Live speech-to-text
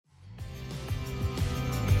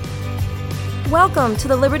Welcome to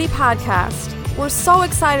the Liberty Podcast. We're so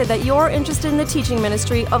excited that you're interested in the teaching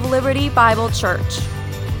ministry of Liberty Bible Church.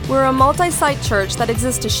 We're a multi-site church that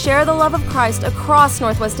exists to share the love of Christ across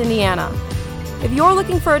Northwest Indiana. If you're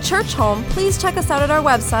looking for a church home, please check us out at our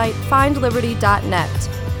website, findliberty.net.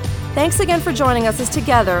 Thanks again for joining us as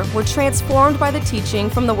together we're transformed by the teaching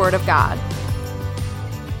from the Word of God.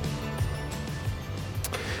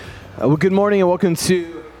 Well, good morning and welcome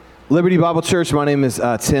to Liberty Bible Church. My name is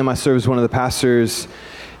Tim. I serve as one of the pastors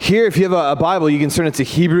here. If you have a Bible, you can turn it to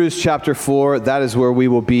Hebrews chapter 4. That is where we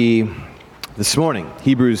will be this morning.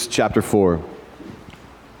 Hebrews chapter 4.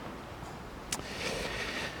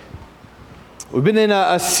 We've been in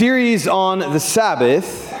a series on the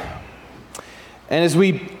Sabbath. And as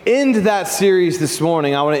we end that series this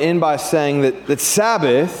morning, I want to end by saying that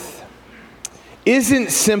Sabbath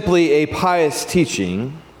isn't simply a pious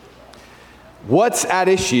teaching. What's at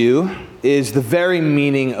issue is the very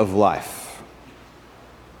meaning of life.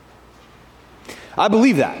 I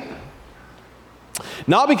believe that.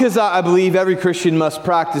 Not because I believe every Christian must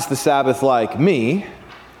practice the Sabbath like me,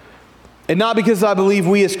 and not because I believe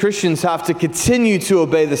we as Christians have to continue to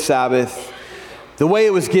obey the Sabbath the way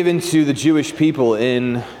it was given to the Jewish people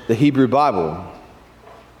in the Hebrew Bible.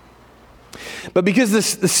 But because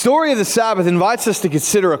the story of the Sabbath invites us to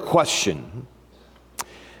consider a question.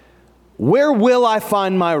 Where will I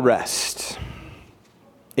find my rest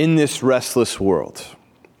in this restless world?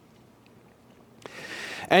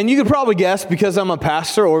 And you could probably guess, because I'm a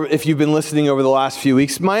pastor, or if you've been listening over the last few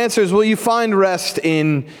weeks, my answer is, well, you find rest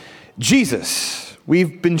in Jesus.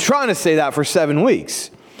 We've been trying to say that for 7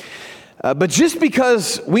 weeks. But just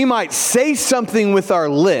because we might say something with our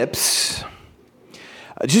lips,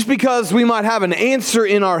 just because we might have an answer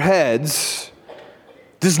in our heads,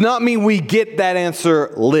 does not mean we get that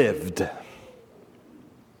answer lived.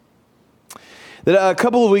 A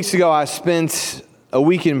couple of weeks ago, I spent a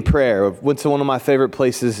week in prayer. I went to one of my favorite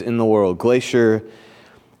places in the world, Glacier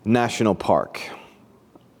National Park.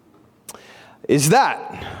 Is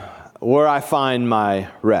that where I find my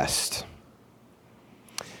rest?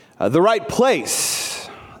 The right place,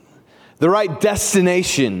 the right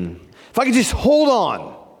destination. If I could just hold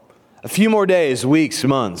on a few more days, weeks,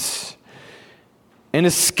 months, and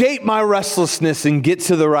escape my restlessness and get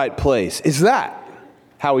to the right place. Is that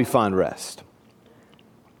how we find rest?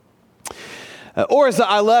 Or as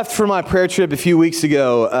I left for my prayer trip a few weeks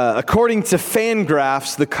ago, according to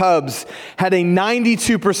Fangraphs, the Cubs had a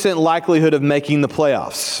 92% likelihood of making the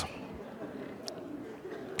playoffs.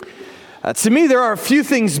 To me, there are a few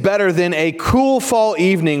things better than a cool fall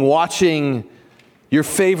evening watching your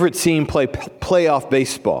favorite team play playoff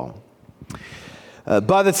baseball.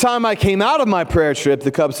 By the time I came out of my prayer trip,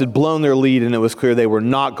 the Cubs had blown their lead and it was clear they were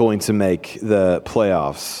not going to make the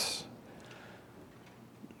playoffs.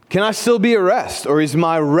 Can I still be at rest? Or is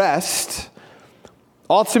my rest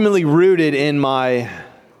ultimately rooted in my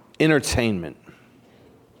entertainment?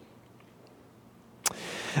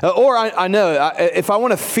 Or I know if I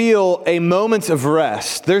want to feel a moment of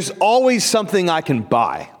rest, there's always something I can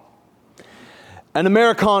buy. An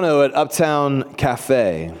Americano at Uptown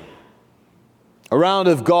Cafe. A round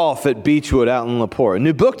of golf at Beechwood out in LaPorte. A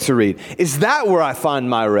new book to read. Is that where I find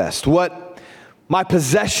my rest? What my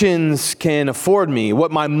possessions can afford me?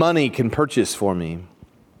 What my money can purchase for me?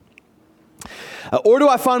 Or do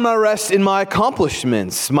I find my rest in my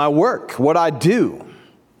accomplishments, my work, what I do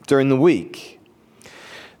during the week?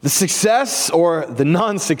 The success or the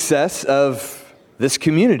non-success of this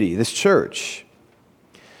community, this church.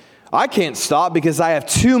 I can't stop because I have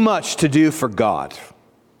too much to do for God.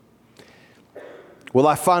 Will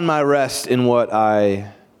I find my rest in what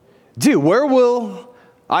I do? Where will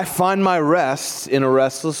I find my rest in a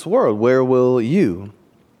restless world? Where will you?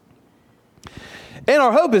 And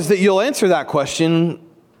our hope is that you'll answer that question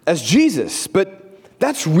as Jesus. But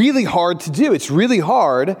that's really hard to do. It's really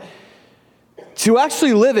hard to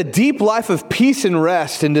actually live a deep life of peace and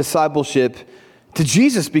rest and discipleship to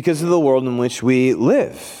Jesus because of the world in which we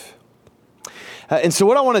live. And so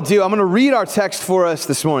what I want to do, I'm going to read our text for us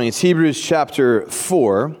this morning. It's Hebrews chapter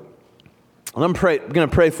 4. And I'm going to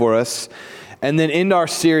pray for us and then end our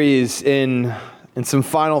series in some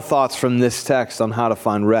final thoughts from this text on how to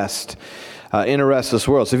find rest in a restless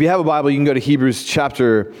world. So if you have a Bible, you can go to Hebrews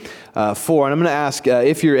chapter 4. And I'm going to ask,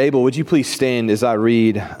 if you're able, would you please stand as I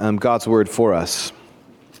read God's word for us?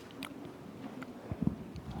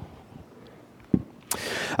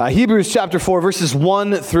 Hebrews chapter 4, verses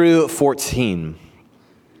 1 through 14.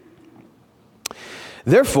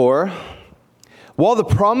 Therefore, while the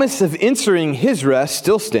promise of entering his rest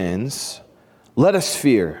still stands, let us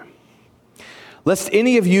fear, lest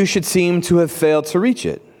any of you should seem to have failed to reach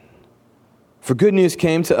it. For good news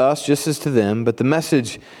came to us just as to them, but the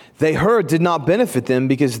message they heard did not benefit them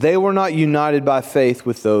because they were not united by faith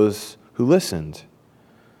with those who listened.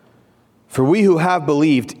 For we who have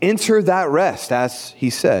believed enter that rest, as he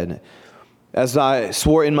said, as I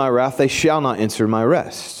swore in my wrath, they shall not enter my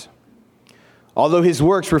rest. Although his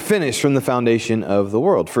works were finished from the foundation of the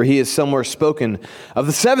world. For he has somewhere spoken of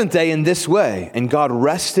the seventh day in this way, and God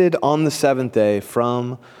rested on the seventh day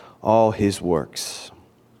from all his works.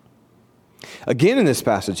 Again in this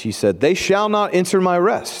passage he said, they shall not enter my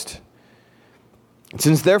rest.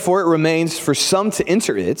 Since therefore it remains for some to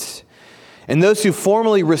enter it, and those who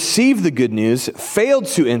formerly received the good news failed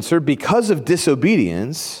to enter because of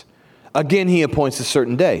disobedience, again he appoints a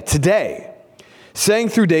certain day, today, saying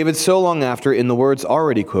through David so long after in the words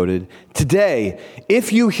already quoted, today,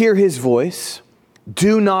 if you hear his voice,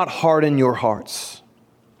 do not harden your hearts.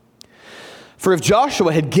 For if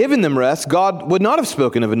Joshua had given them rest, God would not have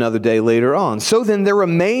spoken of another day later on. So then there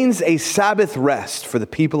remains a Sabbath rest for the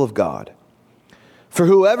people of God. For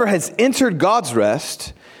whoever has entered God's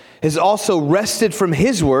rest has also rested from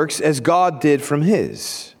his works as God did from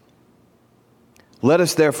his. Let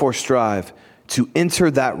us therefore strive to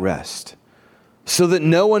enter that rest, so that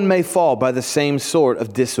no one may fall by the same sort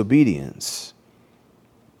of disobedience.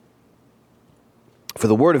 For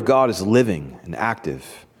the word of God is living and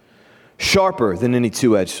active, sharper than any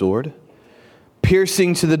two-edged sword,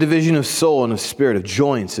 piercing to the division of soul and of spirit, of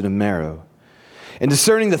joints and of marrow, and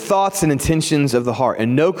discerning the thoughts and intentions of the heart.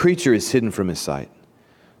 And no creature is hidden from his sight,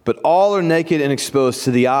 but all are naked and exposed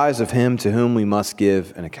to the eyes of him to whom we must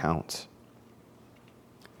give an account.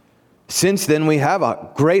 Since then we have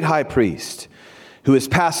a great high priest who has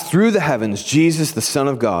passed through the heavens, Jesus, the Son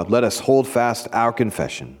of God. Let us hold fast our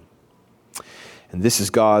confession. And this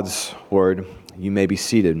is God's word. You may be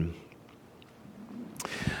seated.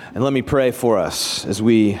 And let me pray for us as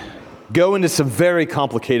we go into some very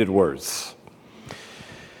complicated words.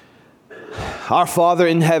 Our Father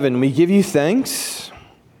in heaven, we give you thanks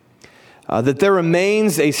that there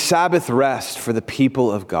remains a Sabbath rest for the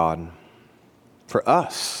people of God, for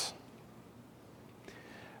us.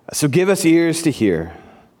 So give us ears to hear,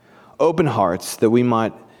 open hearts, that we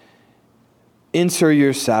might enter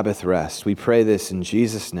your Sabbath rest. We pray this in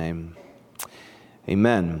Jesus' name.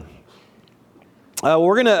 Amen.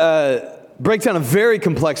 We're going to break down a very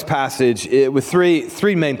complex passage with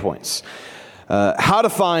three main points. How to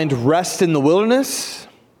find rest in the wilderness,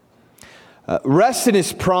 rest in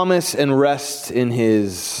his promise, and rest in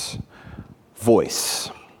his voice.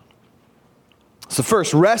 So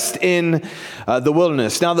first, rest in the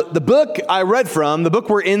wilderness. Now, the book I read from, the book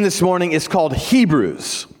we're in this morning, is called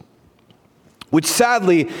Hebrews, which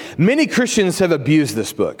sadly, many Christians have abused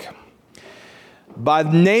this book by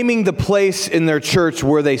naming the place in their church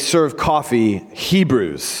where they serve coffee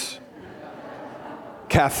Hebrews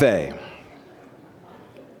Cafe.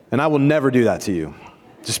 And I will never do that to you.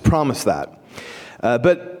 Just promise that.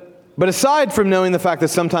 But aside from knowing the fact that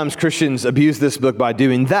sometimes Christians abuse this book by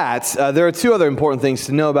doing that, there are two other important things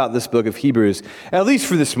to know about this book of Hebrews, at least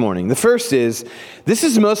for this morning. The first is, this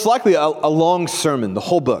is most likely a long sermon. The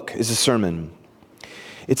whole book is a sermon.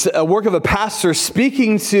 It's a work of a pastor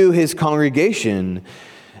speaking to his congregation,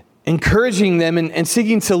 encouraging them and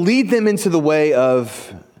seeking to lead them into the way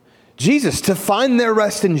of Jesus, to find their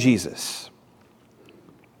rest in Jesus.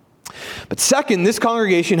 But second, this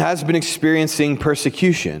congregation has been experiencing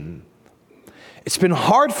persecution. It's been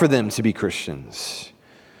hard for them to be Christians.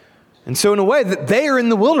 And so in a way, that they are in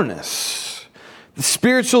the wilderness. The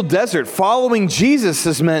spiritual desert. Following Jesus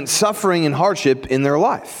has meant suffering and hardship in their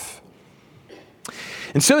life.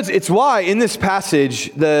 And so it's why in this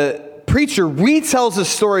passage, the preacher retells a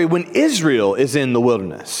story when Israel is in the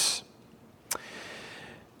wilderness.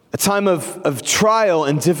 A time of trial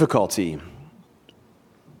and difficulty.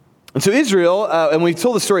 And so Israel, and we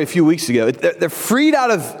told the story a few weeks ago, they're freed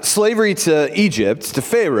out of slavery to Egypt, to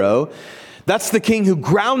Pharaoh. That's the king who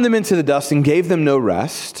ground them into the dust and gave them no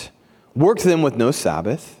rest, worked them with no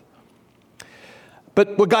Sabbath.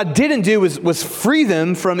 But what God didn't do was free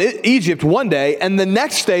them from Egypt one day, and the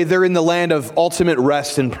next day they're in the land of ultimate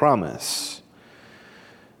rest and promise.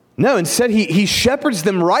 No, instead he shepherds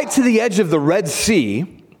them right to the edge of the Red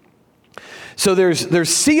Sea. So there's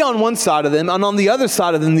sea on one side of them, and on the other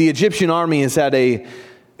side of them, the Egyptian army has had a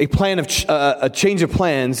plan of a change of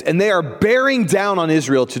plans, and they are bearing down on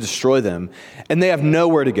Israel to destroy them, and they have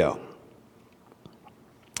nowhere to go.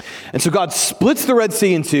 And so God splits the Red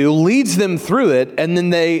Sea in two, leads them through it, and then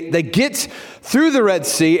they get through the Red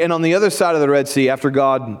Sea, and on the other side of the Red Sea, after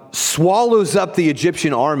God swallows up the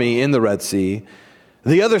Egyptian army in the Red Sea,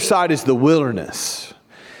 the other side is the wilderness,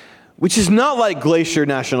 which is not like Glacier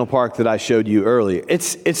National Park that I showed you earlier.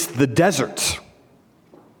 It's the desert.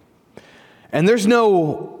 And there's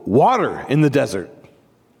no water in the desert.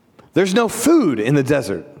 There's no food in the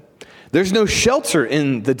desert. There's no shelter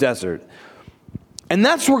in the desert. And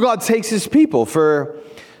that's where God takes his people for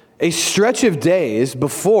a stretch of days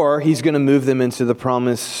before he's going to move them into the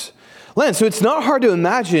promised land. So it's not hard to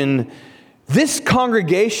imagine this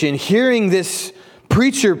congregation hearing this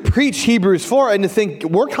preacher preach Hebrews 4 and to think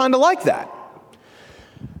we're kind of like that.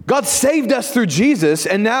 God saved us through Jesus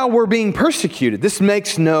and now we're being persecuted. This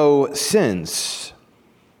makes no sense.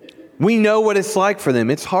 We know what it's like for them.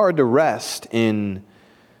 It's hard to rest in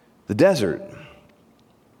the desert.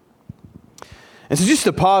 And so just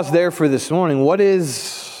to pause there for this morning, what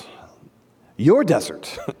is your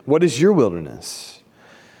desert? What is your wilderness?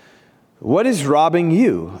 What is robbing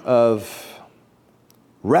you of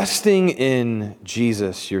resting in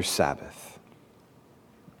Jesus, your Sabbath?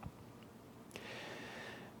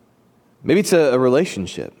 Maybe it's a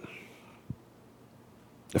relationship,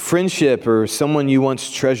 a friendship, or someone you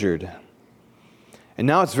once treasured. And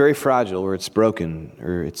now it's very fragile, or it's broken,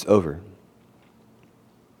 or it's over.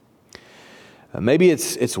 Maybe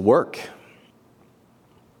it's work.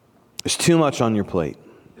 There's too much on your plate.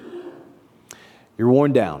 You're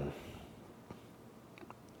worn down.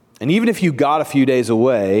 And even if you got a few days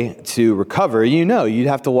away to recover, you know you'd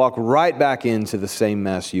have to walk right back into the same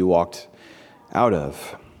mess you walked out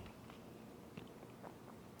of.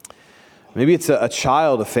 Maybe it's a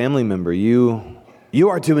child, a family member. You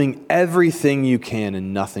are doing everything you can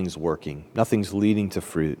and nothing's working. Nothing's leading to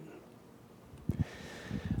fruit.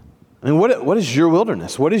 I mean, what is your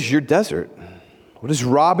wilderness? What is your desert? What is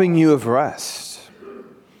robbing you of rest?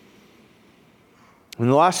 In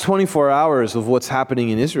the last 24 hours of what's happening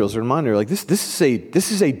in Israel is a reminder, like this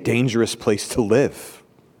is a dangerous place to live.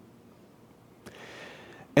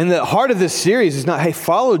 And the heart of this series is not, hey,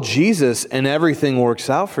 follow Jesus and everything works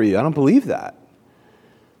out for you. I don't believe that.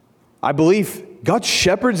 I believe God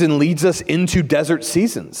shepherds and leads us into desert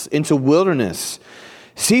seasons, into wilderness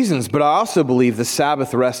seasons, but I also believe the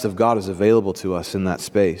Sabbath rest of God is available to us in that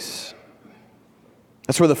space.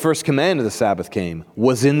 That's where the first command of the Sabbath came,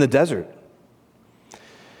 was in the desert.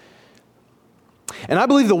 And I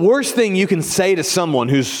believe the worst thing you can say to someone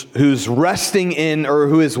who's resting in or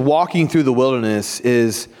who is walking through the wilderness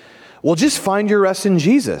is, well, just find your rest in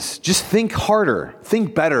Jesus. Just think harder,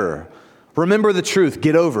 think better, remember the truth,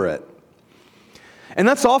 get over it. And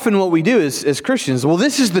that's often what we do as Christians. Well,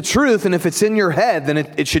 this is the truth, and if it's in your head, then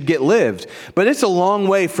it should get lived. But it's a long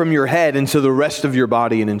way from your head into the rest of your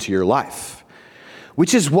body and into your life,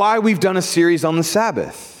 which is why we've done a series on the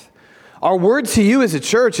Sabbath. Our word to you as a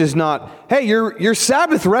church is not, hey, your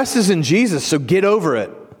Sabbath rest is in Jesus, so get over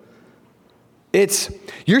it. It's,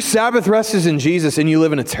 your Sabbath rest is in Jesus, and you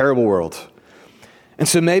live in a terrible world. And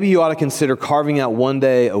so maybe you ought to consider carving out one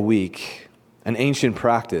day a week, an ancient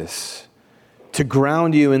practice, to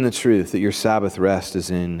ground you in the truth that your Sabbath rest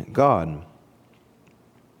is in God.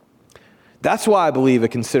 That's why I believe a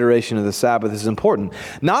consideration of the Sabbath is important.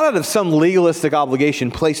 Not out of some legalistic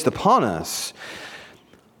obligation placed upon us.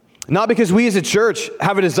 Not because we as a church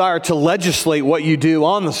have a desire to legislate what you do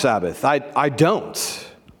on the Sabbath. I don't.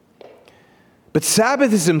 But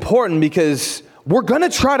Sabbath is important because we're going to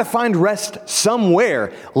try to find rest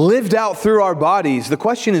somewhere, lived out through our bodies. The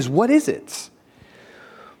question is, what is it?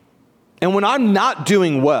 And when I'm not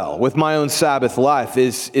doing well with my own Sabbath life,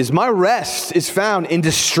 is my rest is found in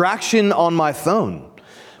distraction on my phone,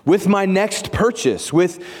 with my next purchase,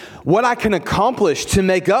 with what I can accomplish to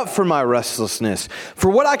make up for my restlessness,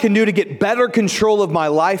 for what I can do to get better control of my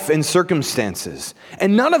life and circumstances.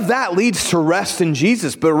 And none of that leads to rest in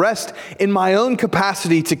Jesus, but rest in my own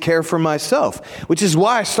capacity to care for myself, which is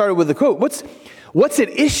why I started with the quote. What's at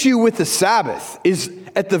issue with the Sabbath is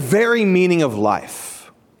at the very meaning of life.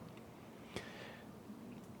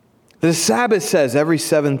 The Sabbath says every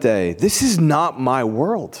seventh day, this is not my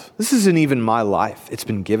world. This isn't even my life. It's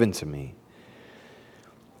been given to me.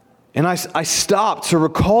 And I stopped to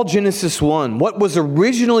recall Genesis 1, what was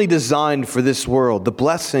originally designed for this world, the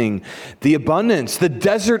blessing, the abundance, the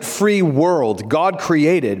desert-free world God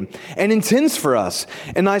created and intends for us.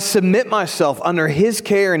 And I submit myself under His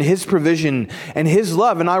care and His provision and His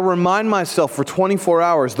love. And I remind myself for 24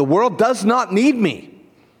 hours, the world does not need me.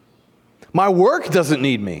 My work doesn't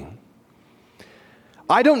need me.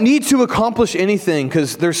 I don't need to accomplish anything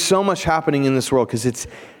because there's so much happening in this world because it's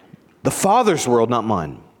the Father's world, not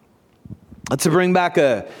mine. To bring back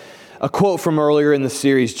a quote from earlier in the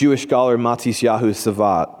series, Jewish scholar Matisyahu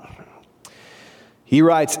Savat. He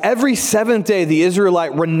writes, every seventh day the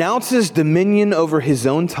Israelite renounces dominion over his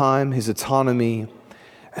own time, his autonomy,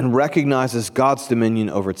 and recognizes God's dominion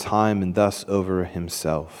over time and thus over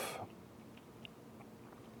himself.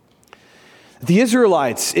 The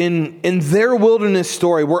Israelites, in their wilderness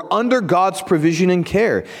story, were under God's provision and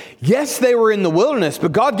care. Yes, they were in the wilderness,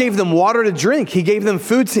 but God gave them water to drink. He gave them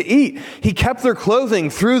food to eat. He kept their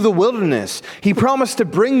clothing through the wilderness. He promised to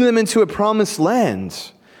bring them into a promised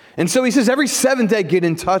land. And so he says, every seventh day, get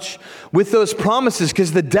in touch with those promises,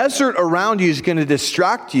 because the desert around you is going to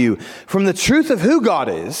distract you from the truth of who God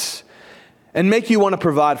is and make you want to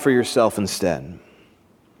provide for yourself instead.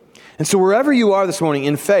 And so wherever you are this morning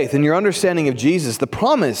in faith and your understanding of Jesus, the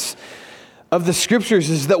promise of the scriptures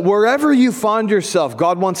is that wherever you find yourself,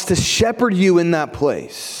 God wants to shepherd you in that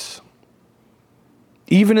place,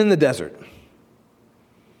 even in the desert.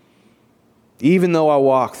 Even though I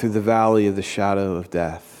walk through the valley of the shadow of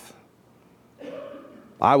death,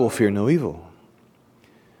 I will fear no evil,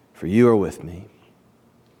 for you are with me.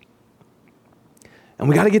 And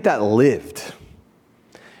we got to get that lived.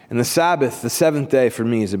 And the Sabbath, the seventh day for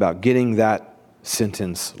me, is about getting that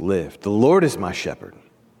sentence lived. The Lord is my shepherd,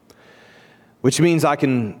 which means I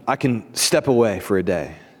can step away for a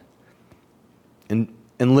day and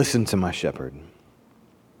listen to my shepherd.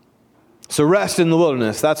 So rest in the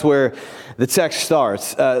wilderness, that's where the text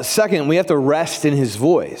starts. Second, we have to rest in his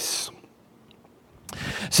voice.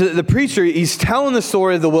 So the preacher, he's telling the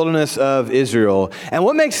story of the wilderness of Israel. And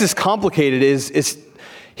what makes this complicated is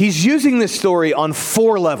he's using this story on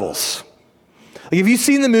 4 levels. Like, if you've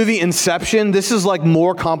seen the movie Inception, this is like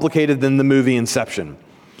more complicated than the movie Inception.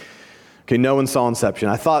 Okay, no one saw Inception.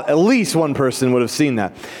 I thought at least one person would have seen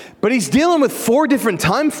that. But he's dealing with 4 different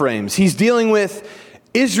time frames. He's dealing with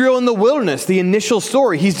Israel in the wilderness, the initial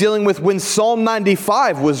story. He's dealing with when Psalm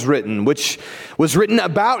 95 was written, which was written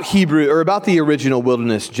about Hebrew, or about the original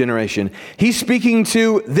wilderness generation. He's speaking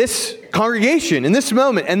to this congregation in this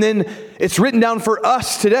moment, and then it's written down for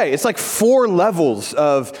us today. It's like 4 levels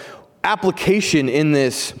of application in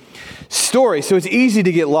this story, so it's easy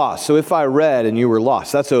to get lost. So if I read and you were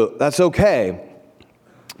lost, that's okay.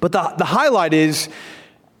 But the highlight is,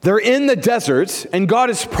 they're in the desert, and God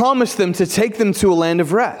has promised them to take them to a land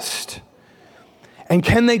of rest. And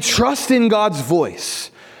can they trust in God's voice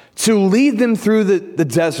to lead them through the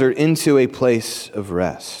desert into a place of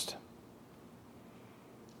rest?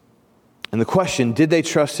 And the question, did they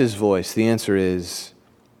trust his voice? The answer is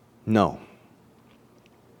no.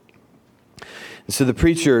 And so the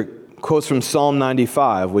preacher quotes from Psalm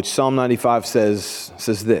 95, which Psalm 95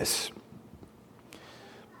 says this.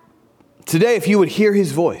 Today, if you would hear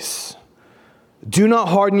his voice, do not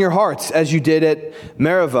harden your hearts as you did at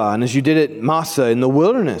Meribah and as you did at Massah in the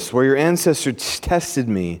wilderness, where your ancestors tested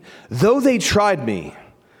me. Though they tried me,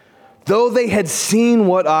 though they had seen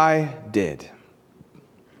what I did.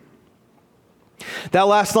 That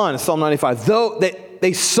last line of Psalm 95, though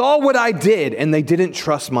they saw what I did and they didn't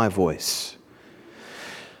trust my voice.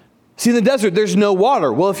 See, in the desert, there's no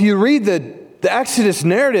water. Well, if you read the Exodus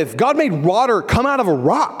narrative, God made water come out of a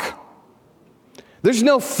rock. There's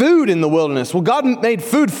no food in the wilderness. Well, God made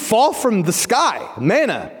food fall from the sky.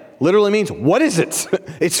 Manna literally means, what is it?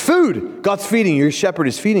 It's food. God's feeding you. Your shepherd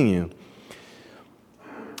is feeding you.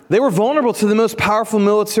 They were vulnerable to the most powerful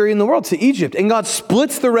military in the world, to Egypt. And God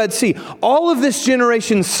splits the Red Sea. All of this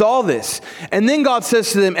generation saw this. And then God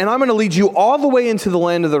says to them, and I'm going to lead you all the way into the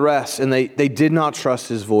land of the rest. And they did not trust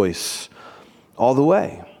his voice all the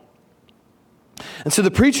way. And so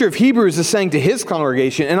the preacher of Hebrews is saying to his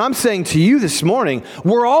congregation, and I'm saying to you this morning,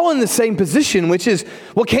 we're all in the same position, which is,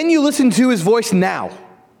 well, can you listen to his voice now?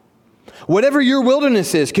 Whatever your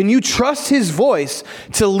wilderness is, can you trust his voice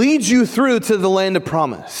to lead you through to the land of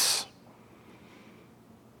promise?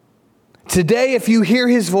 Today, if you hear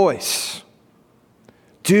his voice,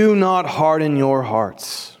 do not harden your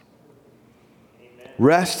hearts. Amen.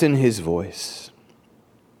 Rest in his voice.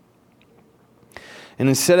 And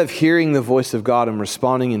instead of hearing the voice of God and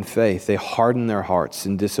responding in faith, they harden their hearts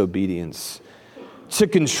in disobedience,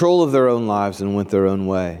 took control of their own lives and went their own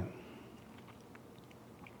way.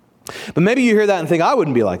 But maybe you hear that and think, I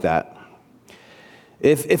wouldn't be like that.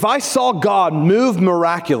 If I saw God move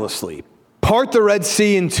miraculously, part the Red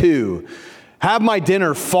Sea in 2, have my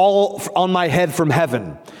dinner fall on my head from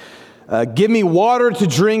heaven, give me water to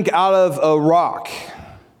drink out of a rock,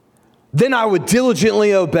 then I would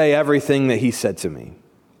diligently obey everything that he said to me.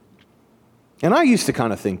 And I used to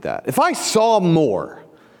kind of think that. If I saw more,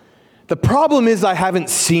 the problem is I haven't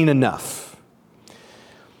seen enough.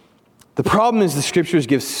 The problem is the scriptures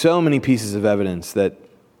give so many pieces of evidence that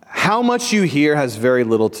how much you hear has very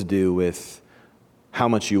little to do with how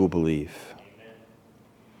much you will believe.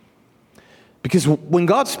 Because when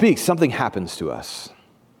God speaks, something happens to us.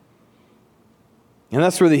 And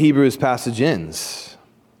that's where the Hebrews passage ends.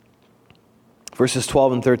 Verses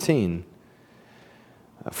 12 and 13.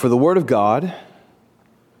 For the word of God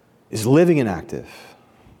is living and active.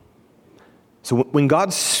 So when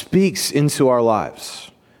God speaks into our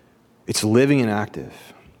lives, it's living and active.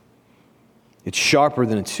 It's sharper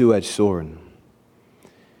than a two-edged sword.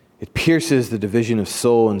 It pierces the division of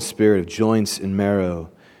soul and spirit, of joints and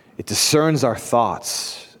marrow. It discerns our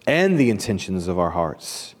thoughts and the intentions of our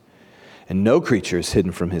hearts. And no creature is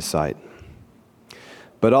hidden from his sight.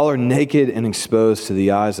 But all are naked and exposed to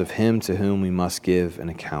the eyes of him to whom we must give an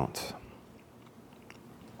account.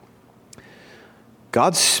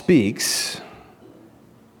 God speaks,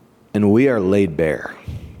 and we are laid bare,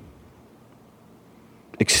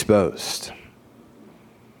 exposed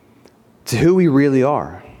to who we really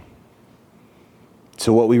are,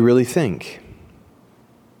 to what we really think.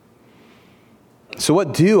 So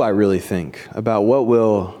what do I really think about what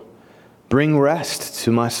will bring rest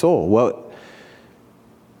to my soul? What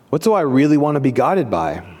do I really want to be guided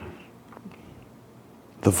by?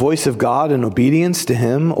 The voice of God and obedience to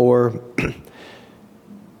him, or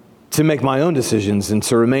to make my own decisions and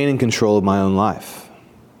to remain in control of my own life?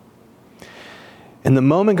 And the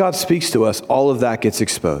moment God speaks to us, all of that gets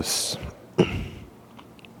exposed.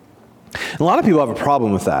 A lot of people have a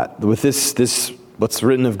problem with that, with this what's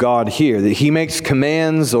written of God here, that he makes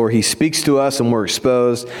commands or he speaks to us and we're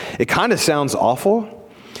exposed. It kind of sounds awful,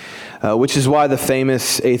 which is why the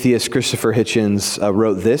famous atheist Christopher Hitchens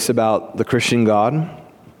wrote this about the Christian God.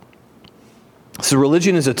 So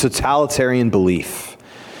religion is a totalitarian belief.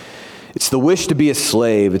 It's the wish to be a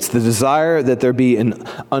slave. It's the desire that there be an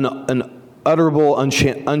unutterable,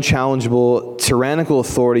 unchallengeable, tyrannical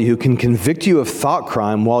authority who can convict you of thought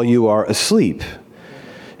crime while you are asleep,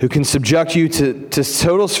 who can subject you to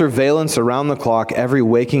total surveillance around the clock every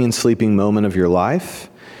waking and sleeping moment of your life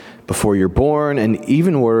before you're born, and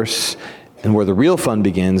even worse, and where the real fun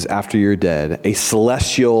begins after you're dead, a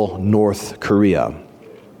celestial North Korea. I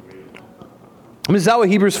mean, is that what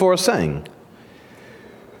Hebrews 4 is saying?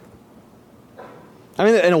 I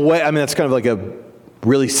mean, in a way, that's kind of like a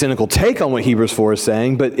really cynical take on what Hebrews 4 is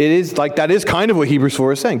saying, but it is like, that is kind of what Hebrews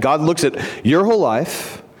 4 is saying. God looks at your whole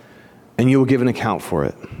life, and you will give an account for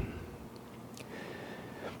it.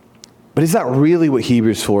 But is that really what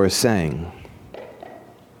Hebrews 4 is saying?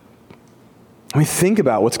 I mean, think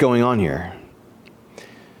about what's going on here.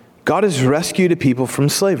 God has rescued a people from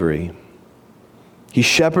slavery. He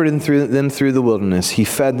shepherded them through the wilderness. He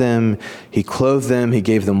fed them. He clothed them. He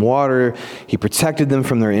gave them water. He protected them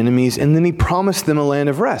from their enemies. And then he promised them a land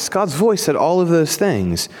of rest. God's voice said all of those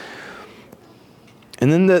things. And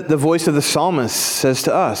then the voice of the psalmist says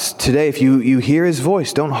to us, today, if you hear his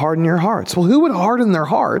voice, don't harden your hearts. Well, who would harden their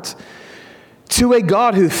hearts to a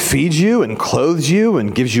God who feeds you and clothes you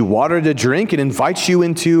and gives you water to drink and invites you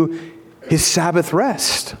into his Sabbath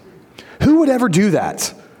rest? Who would ever do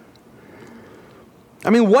that? I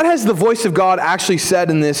mean, what has the voice of God actually said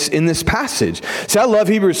in this passage? See, I love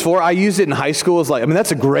Hebrews 4. I used it in high school.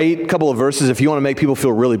 That's a great couple of verses if you want to make people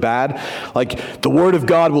feel really bad. Like, the word of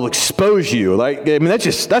God will expose you.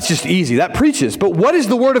 That's just easy. That preaches. But what is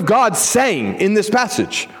the word of God saying in this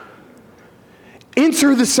passage?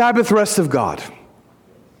 Enter the Sabbath rest of God.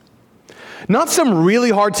 Not some really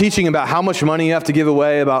hard teaching about how much money you have to give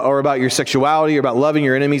away or about your sexuality or about loving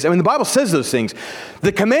your enemies. I mean, the Bible says those things.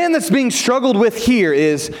 The command that's being struggled with here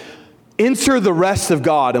is enter the rest of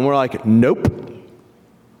God. And we're like, nope.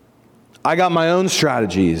 I got my own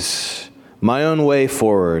strategies, my own way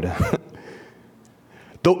forward.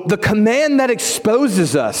 The command that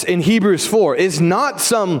exposes us in Hebrews 4 is not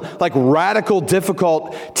some radical,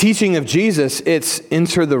 difficult teaching of Jesus. It's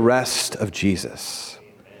enter the rest of Jesus.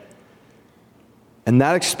 And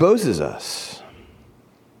that exposes us.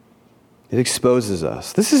 It exposes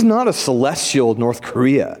us. This is not a celestial North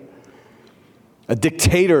Korea, a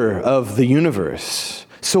dictator of the universe.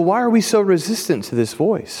 So why are we so resistant to this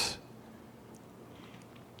voice?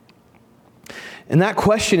 And that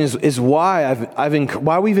question is why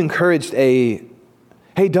why we've encouraged hey,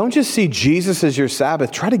 don't just see Jesus as your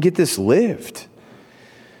Sabbath. Try to get this lived.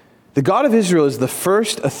 The God of Israel is the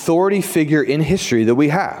first authority figure in history that we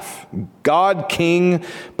have. God, king,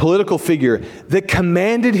 political figure that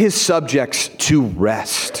commanded his subjects to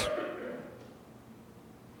rest.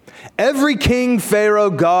 Every king, pharaoh,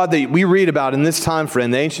 god that we read about in this time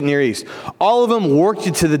frame, the ancient Near East, all of them worked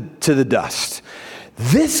you to the dust.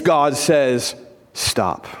 This God says,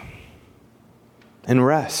 stop and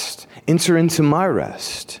rest. Enter into my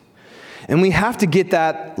rest. And we have to get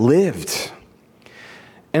that lived.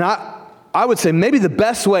 And I would say maybe the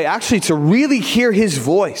best way actually to really hear his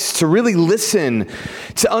voice, to really listen,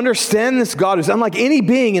 to understand this God who's unlike any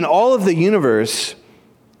being in all of the universe,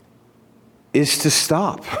 is to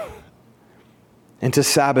stop and to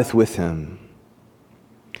Sabbath with him.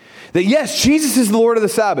 That yes, Jesus is the Lord of the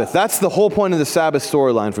Sabbath. That's the whole point of the Sabbath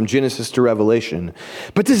storyline from Genesis to Revelation.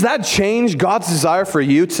 But does that change God's desire for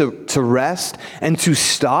you to rest and to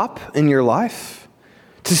stop in your life?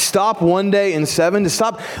 To stop one day in 7, to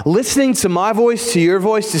stop listening to my voice, to your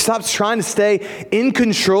voice, to stop trying to stay in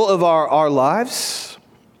control of our lives?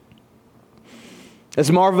 As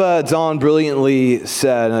Marva Dawn brilliantly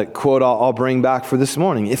said, a quote I'll bring back for this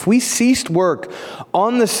morning, if we ceased work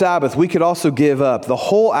on the Sabbath, we could also give up the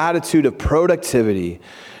whole attitude of productivity,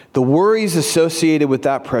 the worries associated with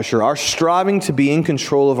that pressure, our striving to be in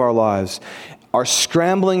control of our lives, our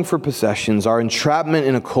scrambling for possessions, our entrapment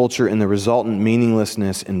in a culture, and the resultant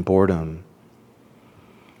meaninglessness and boredom.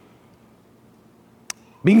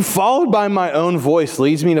 Being followed by my own voice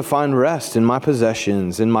leads me to find rest in my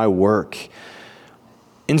possessions, in my work,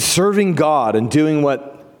 in serving God and doing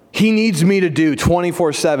what he needs me to do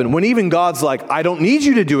 24/7. When even God's like, I don't need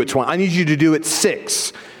you to do it 20. I need you to do it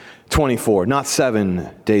 6/24, not 7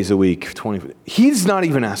 days a week. 20. He's not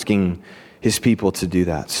even asking his people to do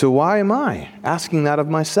that. So why am I asking that of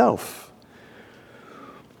myself?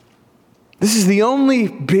 This is the only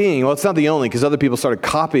being, well, it's not the only because other people started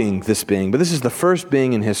copying this being, but this is the first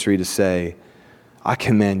being in history to say, I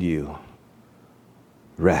command you,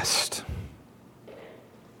 rest.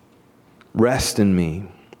 Rest in me.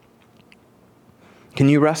 Can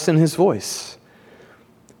you rest in his voice,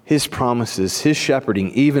 his promises, his shepherding,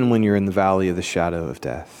 even when you're in the valley of the shadow of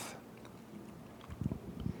death?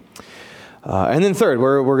 And then third,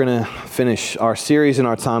 we're going to finish our series and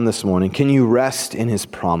our time this morning. Can you rest in his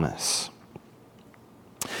promise?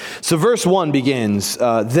 So verse 1 begins,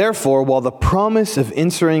 therefore, while the promise of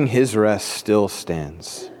entering his rest still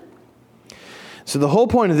stands. So the whole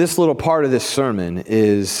point of this little part of this sermon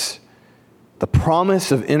is the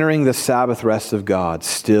promise of entering the Sabbath rest of God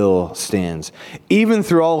still stands, even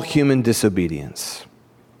through all human disobedience.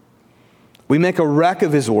 We make a wreck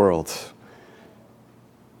of his world.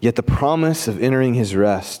 Yet the promise of entering his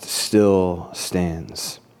rest still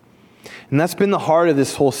stands. And that's been the heart of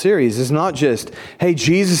this whole series. It's not just, hey,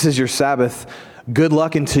 Jesus is your Sabbath, good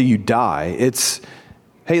luck until you die. It's,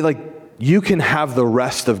 hey, like, you can have the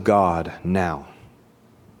rest of God now.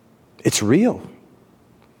 It's real.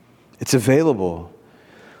 It's available.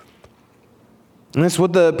 And that's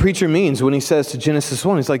what the preacher means when he says to Genesis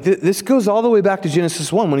 1. He's like, this goes all the way back to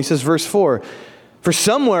Genesis 1 when he says, verse 4, for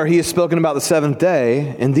somewhere he has spoken about the seventh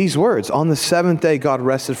day in these words, on the seventh day God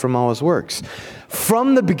rested from all his works.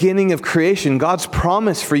 From the beginning of creation, God's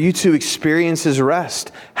promise for you to experience his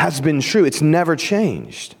rest has been true. It's never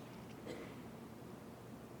changed.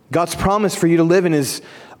 God's promise for you to live in his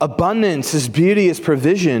abundance, his beauty, his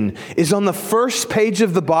provision is on the first page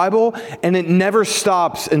of the Bible, and it never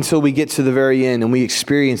stops until we get to the very end and we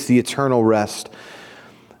experience the eternal rest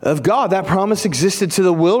of God. That promise existed to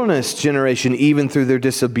the wilderness generation even through their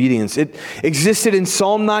disobedience. It existed in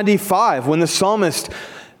Psalm 95 when the psalmist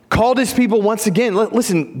called his people once again,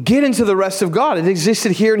 listen, get into the rest of God. It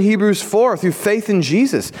existed here in Hebrews 4 through faith in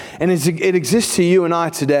Jesus, and it exists to you and I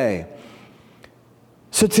today.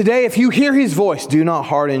 So today, if you hear his voice, do not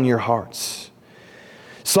harden your hearts.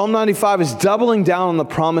 Psalm 95 is doubling down on the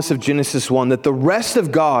promise of Genesis 1 that the rest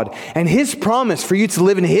of God and his promise for you to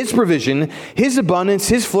live in his provision, his abundance,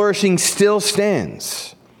 his flourishing still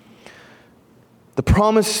stands. The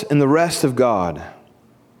promise and the rest of God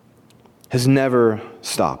has never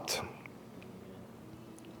stopped.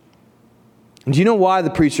 And do you know why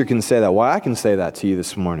the preacher can say that? Why I can say that to you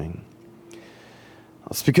this morning?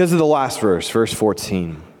 It's because of the last verse, verse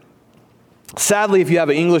 14. Sadly, if you have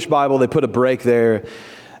an English Bible, they put a break there.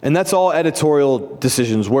 And that's all editorial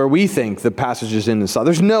decisions where we think the passage is in and stop.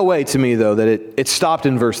 There's no way to me, though, that it stopped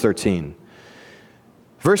in verse 13.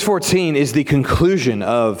 Verse 14 is the conclusion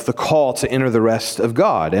of the call to enter the rest of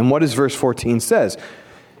God. And what does verse 14 says?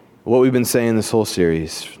 What we've been saying this whole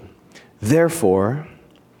series. Therefore,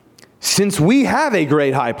 since we have a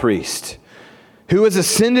great high priest who has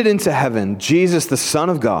ascended into heaven, Jesus, the Son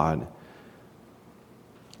of God,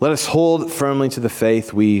 let us hold firmly to the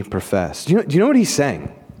faith we profess. Do you know what he's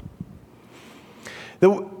saying?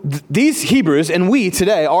 These Hebrews and we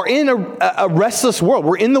today are in a restless world.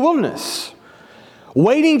 We're in the wilderness,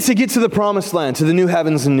 waiting to get to the promised land, to the new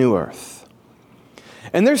heavens and new earth.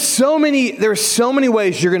 And there's so many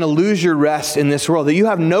ways you're going to lose your rest in this world that you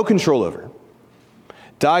have no control over.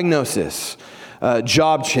 Diagnosis,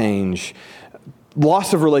 job change,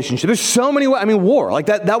 loss of relationship. There's so many ways. I mean, war, like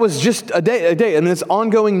that was just a day, and it's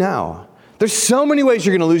ongoing now. There's so many ways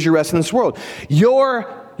you're going to lose your rest in this world. Your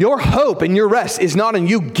hope and your rest is not in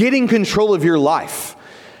you getting control of your life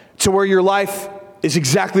to where your life is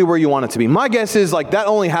exactly where you want it to be. My guess is like that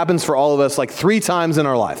only happens for all of us like 3 times in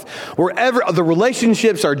our life. Wherever the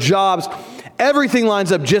relationships, our jobs, everything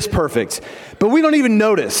lines up just perfect. But we don't even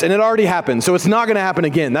notice, and it already happened, so it's not going to happen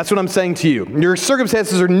again. That's what I'm saying to you. Your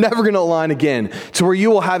circumstances are never going to align again to where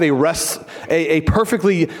you will have a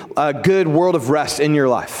perfectly good world of rest in your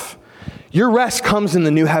life. Your rest comes in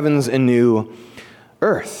the new heavens and new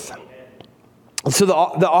earth. So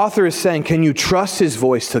the author is saying, can you trust his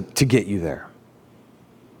voice to get you there?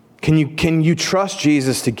 Can you trust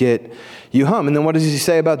Jesus to get you home? And then what does he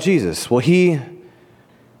say about Jesus? Well, he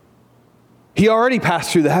already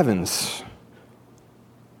passed through the heavens.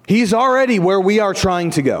 He's already where we are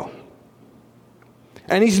trying to go.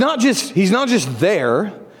 And he's not just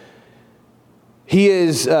there. He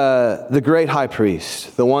is the great high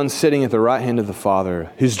priest, the one sitting at the right hand of the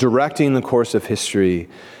Father, who's directing the course of history,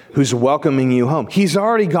 who's welcoming you home. He's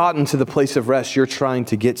already gotten to the place of rest you're trying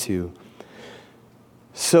to get to.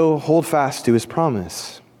 So hold fast to his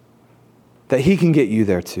promise that he can get you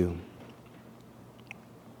there too.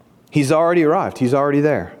 He's already arrived. He's already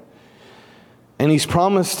there. And he's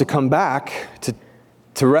promised to come back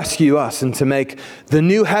to rescue us and to make the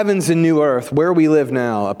new heavens and new earth, where we live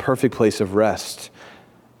now, a perfect place of rest,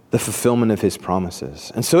 the fulfillment of his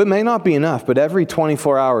promises. And so it may not be enough, but every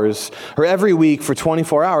 24 hours or every week for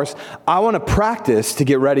 24 hours, I want to practice to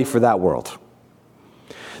get ready for that world.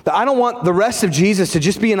 That I don't want the rest of Jesus to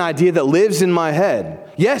just be an idea that lives in my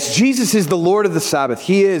head. Yes, Jesus is the Lord of the Sabbath.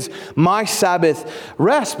 He is my Sabbath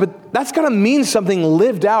rest, but that's got to mean something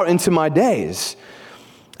lived out into my days.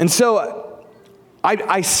 And so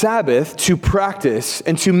I Sabbath to practice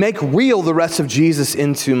and to make real the rest of Jesus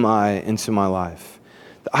into my life.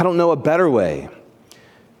 I don't know a better way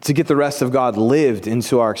to get the rest of God lived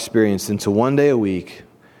into our experience than to one day a week,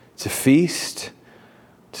 to feast,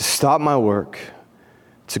 to stop my work,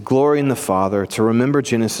 to glory in the Father, to remember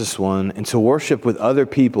Genesis 1, and to worship with other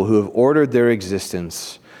people who have ordered their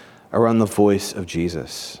existence around the voice of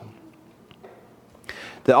Jesus.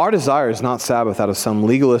 That our desire is not Sabbath out of some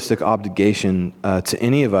legalistic obligation to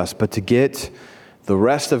any of us, but to get the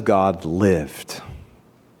rest of God lived.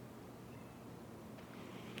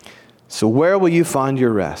 So where will you find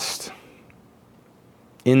your rest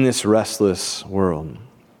in this restless world?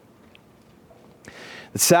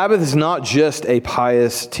 The Sabbath is not just a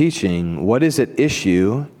pious teaching. What is at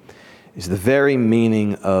issue is the very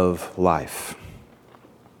meaning of life.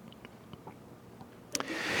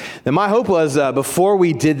 Now, my hope was before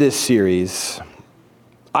we did this series,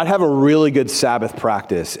 I'd have a really good Sabbath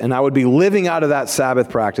practice, and I would be living out of that Sabbath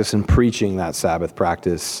practice and preaching that Sabbath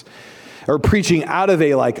practice, or preaching out of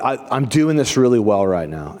I'm doing this really well right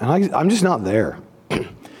now. And I'm just not there.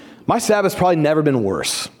 My Sabbath's probably never been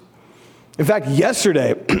worse. In fact,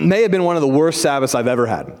 yesterday may have been one of the worst Sabbaths I've ever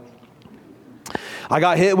had. I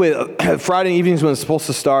got hit with Friday evenings when it's supposed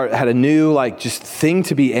to start, had a new just thing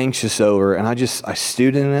to be anxious over, and I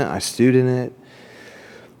stewed in it.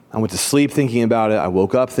 I went to sleep thinking about it. I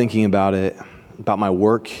woke up thinking about it, about my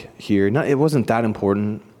work here. No, it wasn't that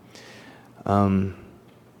important. And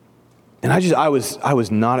I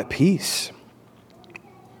was not at peace.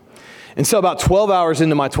 And so about 12 hours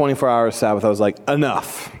into my 24-hour Sabbath, I was like,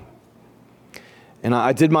 enough. And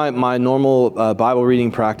I did my normal Bible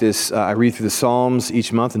reading practice. I read through the Psalms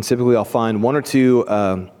each month, and typically I'll find one or two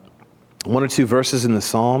verses in the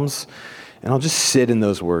Psalms, and I'll just sit in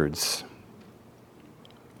those words.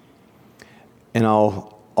 And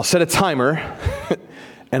I'll set a timer,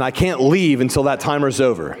 and I can't leave until that timer's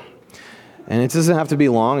over. And it doesn't have to be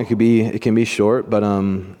long; it can be short.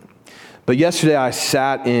 But yesterday I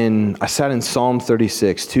sat in Psalm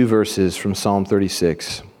 36, 2 verses from Psalm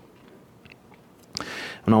 36.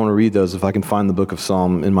 And I want to read those if I can find the book of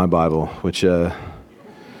Psalm in my Bible, which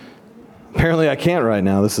apparently I can't right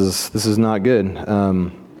now. This is not good.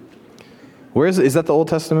 Where is it? Is that the Old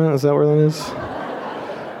Testament? Is that where that is?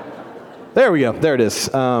 There we go. There it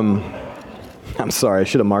is. I'm sorry. I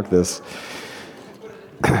should have marked this.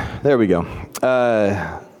 There we go.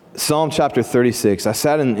 Psalm chapter 36. I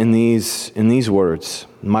sat in these words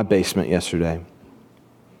in my basement yesterday.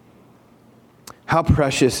 How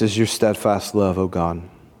precious is your steadfast love, O God.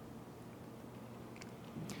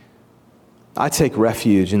 I take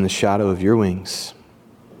refuge in the shadow of your wings.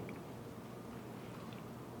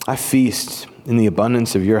 I feast in the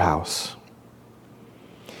abundance of your house.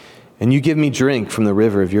 And you give me drink from the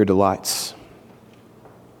river of your delights.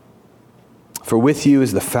 For with you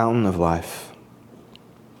is the fountain of life.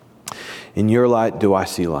 In your light do I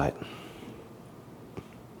see light.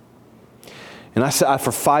 And I sat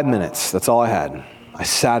for 5 minutes. That's all I had. I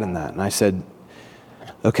sat in that and I said,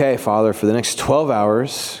 okay, Father, for the next 12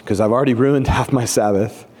 hours, because I've already ruined half my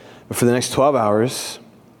Sabbath, but for the next 12 hours,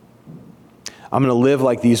 I'm going to live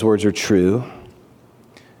like these words are true,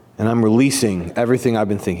 and I'm releasing everything I've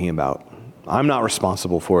been thinking about. I'm not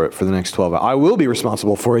responsible for it for the next 12 hours. I will be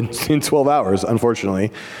responsible for it in 12 hours,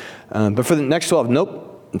 unfortunately. But for the next 12,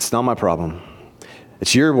 nope, it's not my problem.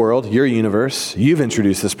 It's your world, your universe. You've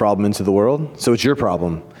introduced this problem into the world, so it's your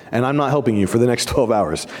problem. And I'm not helping you for the next 12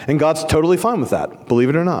 hours. And God's totally fine with that, believe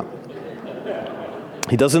it or not.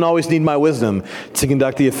 He doesn't always need my wisdom to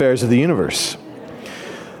conduct the affairs of the universe.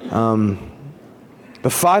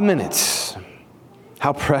 But 5 minutes,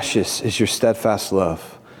 how precious is your steadfast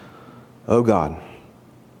love, oh God.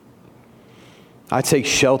 I take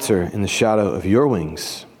shelter in the shadow of your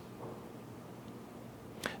wings,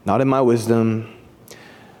 not in my wisdom,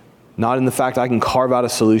 not in the fact I can carve out a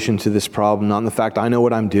solution to this problem, not in the fact I know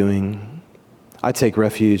what I'm doing. I take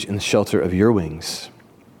refuge in the shelter of your wings.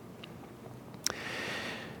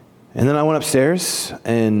 And then I went upstairs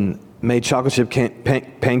and made chocolate chip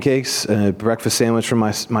pancakes, a breakfast sandwich for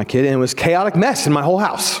my kid, and it was a chaotic mess in my whole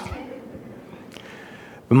house.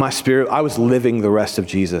 But my spirit, I was living the rest of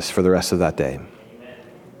Jesus for the rest of that day.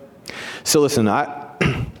 So listen, I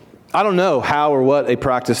don't know how or what a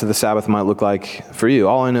practice of the Sabbath might look like for you.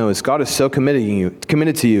 All I know is God is so committed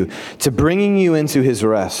to you, to bringing you into his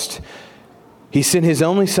rest. He sent his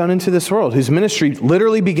only son into this world, whose ministry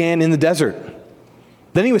literally began in the desert.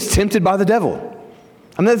 Then he was tempted by the devil.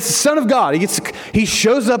 I mean, that's the Son of God. He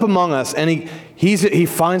shows up among us, and he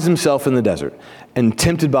finds himself in the desert and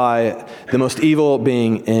tempted by the most evil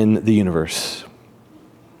being in the universe.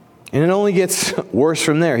 And it only gets worse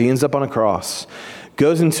from there. He ends up on a cross,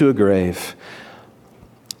 goes into a grave,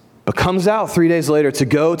 but comes out 3 days later to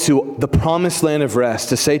go to the promised land of rest,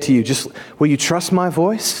 to say to you, just, will you trust my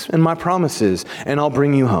voice and my promises, and I'll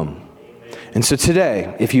bring you home. And so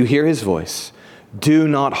today, if you hear his voice, do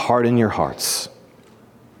not harden your hearts,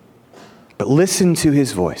 but listen to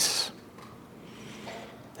his voice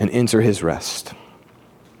and enter his rest.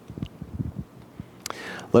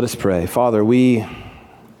 Let us pray. Father, we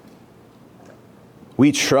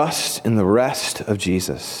trust in the rest of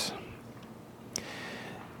Jesus.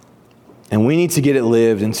 And we need to get it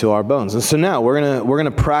lived into our bones. And so now we're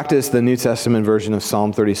gonna practice the New Testament version of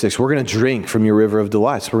Psalm 36. We're gonna drink from your river of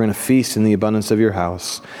delights. We're gonna feast in the abundance of your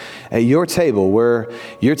house. At your table, where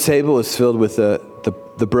your table is filled with the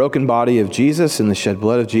broken body of Jesus and the shed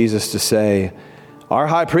blood of Jesus, to say, our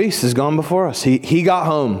high priest has gone before us. He got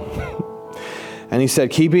home. And he said,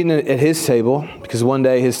 keep eating at his table, because one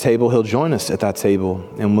day his table, he'll join us at that table,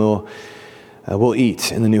 and we'll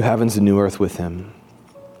eat in the new heavens and new earth with him.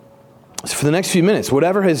 So for the next few minutes,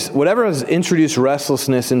 whatever has introduced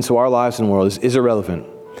restlessness into our lives and world is irrelevant.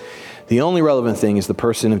 The only relevant thing is the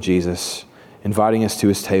person of Jesus inviting us to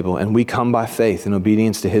his table, and we come by faith and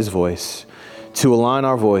obedience to his voice to align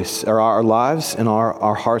our voice, or our lives and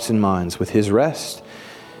our hearts and minds with his rest,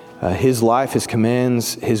 his life, his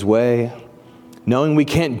commands, his way, knowing we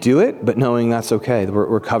can't do it, but knowing that's okay.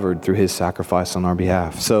 We're covered through his sacrifice on our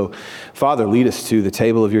behalf. So, Father, lead us to the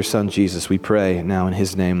table of your Son, Jesus. We pray now in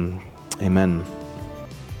his name. Amen.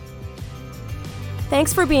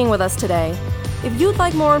 Thanks for being with us today. If you'd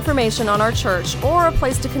like more information on our church or a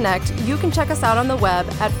place to connect, you can check us out on the web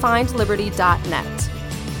at findliberty.net.